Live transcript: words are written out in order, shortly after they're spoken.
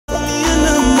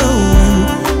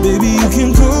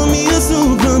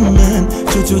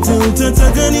Hey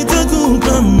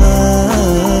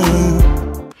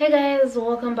guys,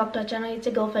 welcome back to our channel. It's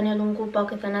your girl Fanny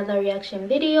back with another reaction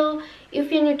video.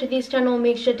 If you're new to this channel,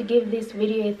 make sure to give this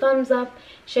video a thumbs up,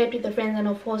 share it with your friends, and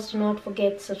of course do not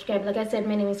forget to subscribe. Like I said,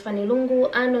 my name is Fanny Lungu,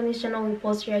 and on this channel we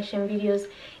post reaction videos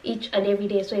each and every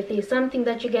day. So if there's something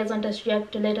that you guys want us to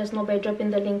react to, let us know by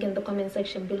dropping the link in the comment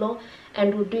section below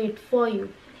and we'll do it for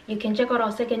you. You can check out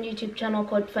our second YouTube channel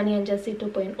called Fanny&jessy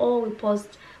 2.0. We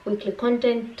post weekly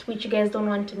content which you guys don't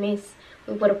want to miss.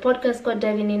 We've got a podcast called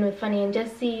Diving In with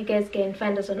Fanny&jessy. You guys can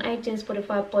find us on iTunes,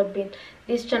 Spotify, Podbean,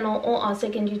 this channel, or our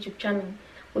second YouTube channel.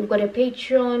 We've got a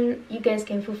Patreon. You guys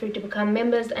can feel free to become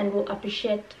members and we'll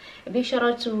appreciate. A big shout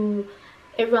out to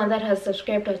everyone that has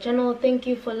subscribed to our channel. Thank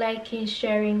you for liking,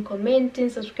 sharing, commenting,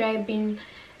 subscribing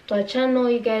to our channel.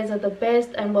 You guys are the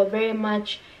best and we're very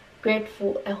much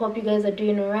grateful. I hope you guys are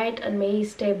doing alright and may you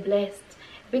stay blessed.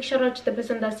 Big shout out to the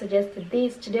person that suggested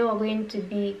this. Today we're going to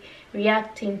be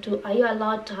reacting to Are You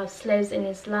Allowed to Have Slaves in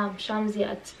Islam? Shamsi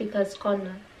at Speaker's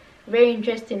Corner. Very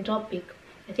interesting topic.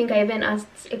 I think I even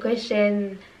asked a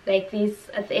question like this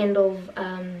at the end of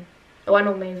one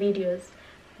of my videos,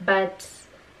 but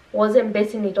wasn't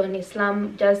basing it on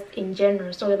Islam, just in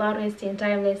general. So without wasting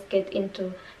time, let's get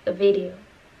into the video.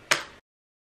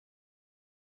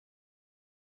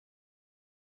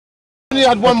 I only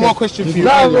had one more question for you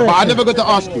earlier, but I never got to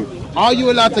ask you. Are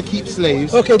you allowed to keep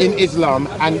slaves in Islam,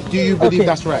 and do you believe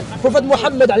that's right? Prophet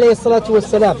Muhammad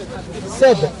ﷺ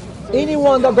said,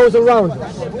 anyone that goes around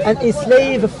and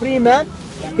enslave a free man,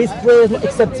 his prayer is not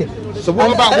accepted. So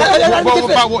what about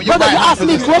what you're right? You asked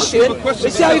me a question.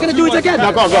 Let's see how you're going to do it again.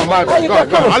 No, go on.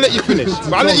 I'll let you finish.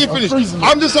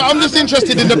 I'm just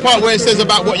interested in the part where it says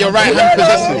about what your right hand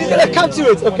possesses. We're going to come to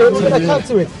it, okay? We're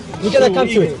going to come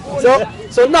to it.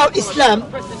 So now Islam,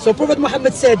 so Prophet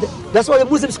Muhammad said, that's why the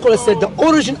Muslim scholars said, the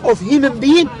origin of human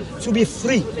being to be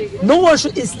free. No one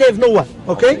should enslave no one,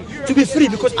 okay? To be free,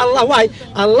 because Allah, why?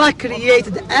 Allah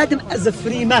created Adam as a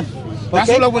free man. Okay? That's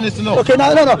all I wanted to know. Okay,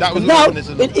 now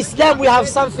in Islam we have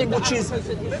something which is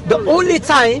the only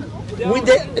time when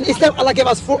in Islam Allah gave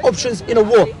us 4 options in a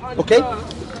war, okay?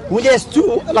 When there's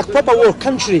 2, like proper war,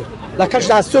 country, like country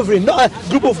that has sovereign, not a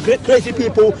group of crazy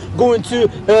people going to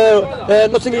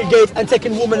Notting Hill Gate and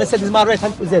taking women and saying, "This is my right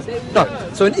hand possessed." No.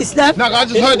 So in Islam, no, I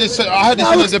just heard this. I heard this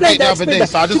in the debate the other day,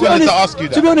 so I just wanted to ask you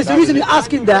that. To be honest, the reason you're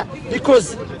asking that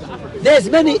because there's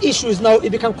many issues now. It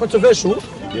become controversial.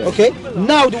 Yeah. Okay.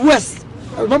 Now the West.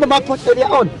 Remember my point earlier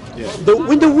on. Yeah.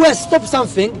 When the West stops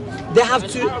something, they have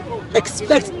to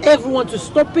expect everyone to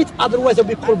stop it, otherwise they'll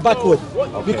be called backward.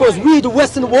 Okay. Because we, the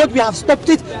Western world, we have stopped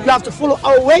it. You have to follow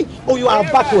our way, or you are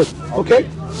backward. Okay.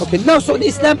 Okay. Now, so in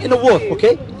Islam, in a war,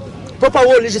 okay, proper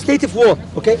war, legislative war,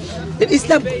 okay. In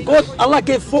Islam, God, Allah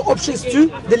gave 4 options to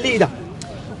the leader.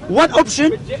 One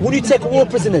option, when you take war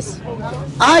prisoners,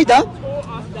 either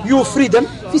you free them,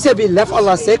 fisabilillah, for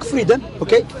Allah's sake, free them,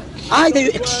 okay. Either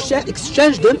you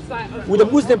exchange them with the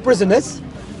Muslim prisoners,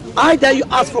 either you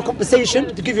ask for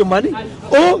compensation to give you money,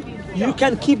 or you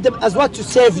can keep them as what to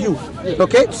serve you,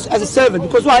 okay, as a servant.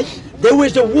 Because why? They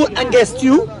waged a war against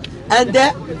you, and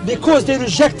because they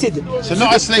rejected. So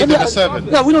not a slave, but a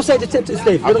servant. No, we don't say the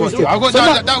slave. That was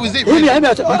it. Hear me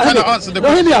out. You kind of answered the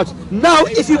question. Hear me out. Now,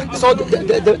 if you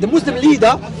the Muslim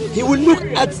leader, he will look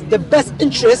at the best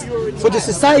interest for the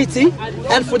society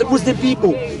and for the Muslim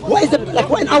people. What is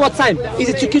what in our time? Is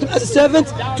it to keep them as a servant,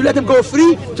 to let them go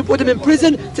free, to put them in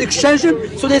prison, to exchange them?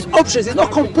 So there's options. It's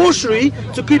not compulsory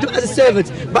to keep them as a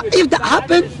servant. But if that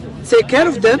happens, take care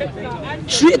of them,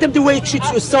 treat them the way you treat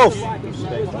yourself.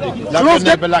 Love your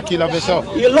neighbor like you love yourself.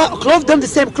 Clothe them the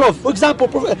same cloth. For example,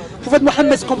 Prophet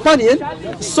Muhammad's companion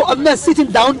saw a man sitting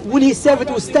down when his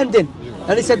servant was standing.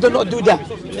 And he said, do not do that.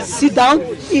 Sit down,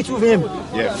 eat with him.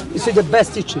 Yeah. This is the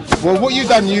best teaching. Well, what you've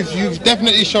done, you've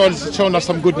definitely shown us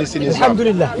some goodness in Islam.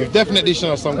 Alhamdulillah. You've definitely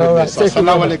shown us some goodness.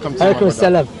 Assalamu alaikum. Alaikum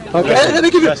salam. Okay, let me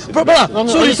give you. Brother,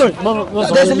 sorry.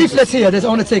 There's a leaflet here. I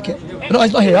want to take it. No,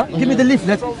 it's not here. Give me the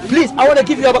leaflet. Please, I want to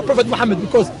give you about Prophet Muhammad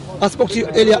because I spoke to you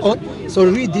earlier on. So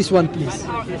read this one, please.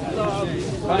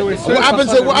 What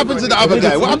happened to the other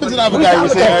guy? What happened to the other guy you were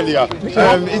saying earlier?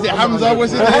 Is it Hamza?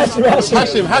 Was it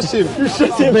Hashim?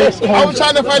 I was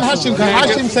trying to find Hashim because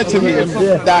Hashim said to me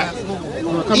that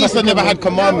Isa never had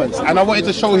commandments, and I wanted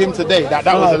to show him today that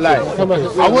was a lie.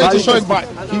 I wanted to show him, but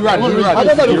he ran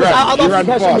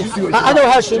fast. I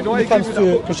know Hashim when it comes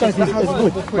to Christianity is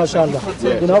good, mashallah.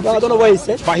 You know, but I don't know why he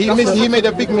said. But he made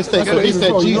a big mistake. So he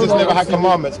said Jesus never had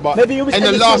commandments, but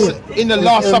in the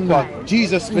last supper,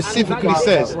 Jesus specifically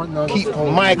says, "Keep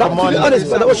my commandments."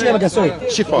 What's your name again? Sorry.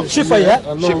 Shifa. Shifa, yeah.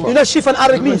 You know Shifa in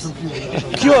Arabic means?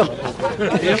 Tion.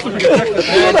 Come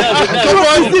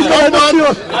on.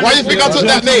 Why you think I took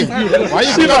that name? Why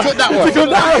you think I took that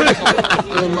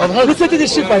one? Listen to the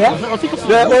Shiva, yeah?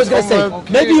 What I was going to say,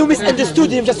 maybe you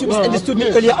misunderstood him, just you misunderstood me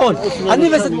earlier on. I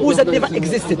never said Musa never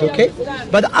existed, okay?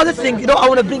 But the other thing, I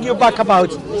want to bring you back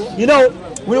about,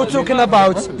 we were talking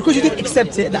about, because you didn't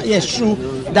accept it, that yes, true,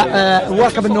 that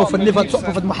Warqab al-Nawfal never taught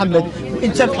Prophet Muhammad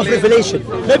in terms of revelation.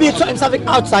 Maybe he taught him something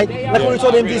outside, like when we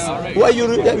told him this,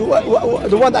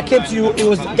 the one that came to you, it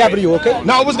was Gabriel, okay?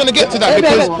 No, I was going to get to that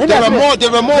because there are more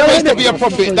ways to be a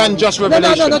prophet than just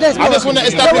revelation. No, I just want to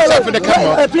establish that for the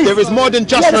camera. There is more than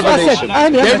just revelation.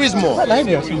 There is more.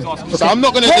 So I'm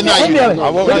not going to deny you. I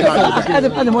won't deny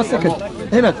you. Adam, 1 second.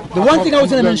 The one thing I was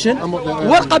going to mention,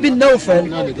 Warqab al-Nawfal,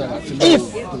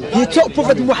 if he taught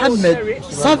Prophet Muhammad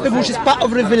something which is part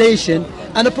of revelation,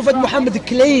 and the Prophet Muhammad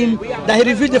claimed that he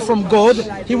revealed it from God,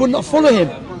 he would not follow him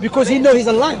because he knows he's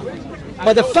a liar.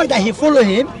 But the fact that he followed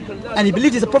him and he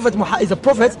believed he's a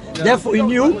prophet, therefore he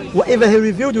knew whatever he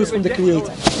revealed was from the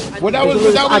Creator. Well, that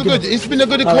was good. It's been a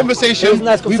good conversation.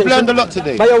 We've learned a lot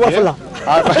today. By your waffler.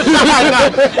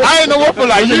 I ain't a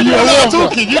waffler. You do a lot of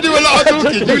talking. You do a lot of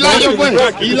talking. You like your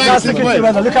voice. He likes his voice.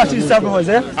 Look after yourself, boys.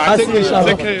 I'll see you,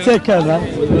 inshallah. Take care, man.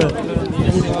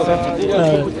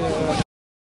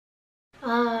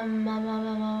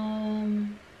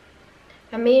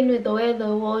 I mean, with the way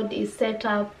the world is set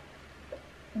up,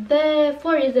 the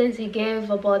 4 reasons he gave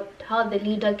about how the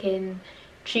leader can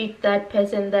treat that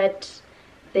person that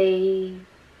they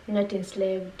not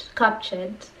enslaved,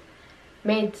 captured,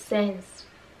 made sense.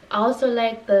 I also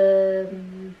like the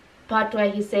part where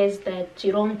he says that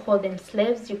you don't call them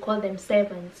slaves, you call them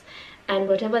servants, and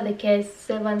whatever the case,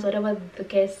 servants, whatever the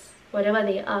case, whatever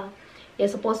they are, you're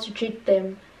supposed to treat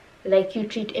them like you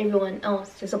treat everyone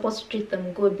else. You're supposed to treat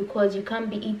them good, because you can't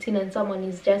be eating and someone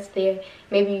is just there,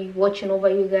 maybe watching over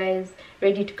you guys,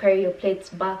 ready to carry your plates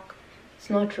back. It's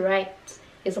not right.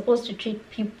 You're supposed to treat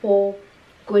people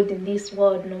good in this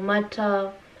world, no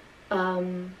matter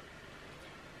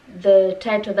the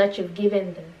title that you've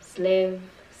given them, slave,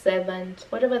 servant,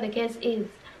 whatever the case is,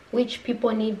 which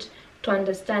people need to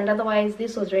understand. Otherwise,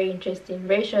 this was very interesting,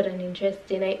 very short and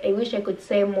interesting. I wish I could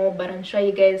say more, but I'm sure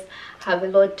you guys have a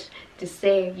lot to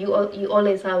say. You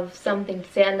always have something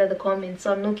to say under the comments,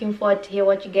 so I'm looking forward to hear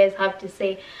what you guys have to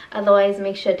say. Otherwise,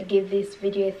 make sure to give this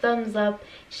video a thumbs up,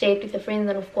 share it with your friends,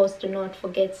 and of course do not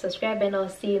forget to subscribe, and I'll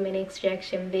see you in my next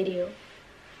reaction video.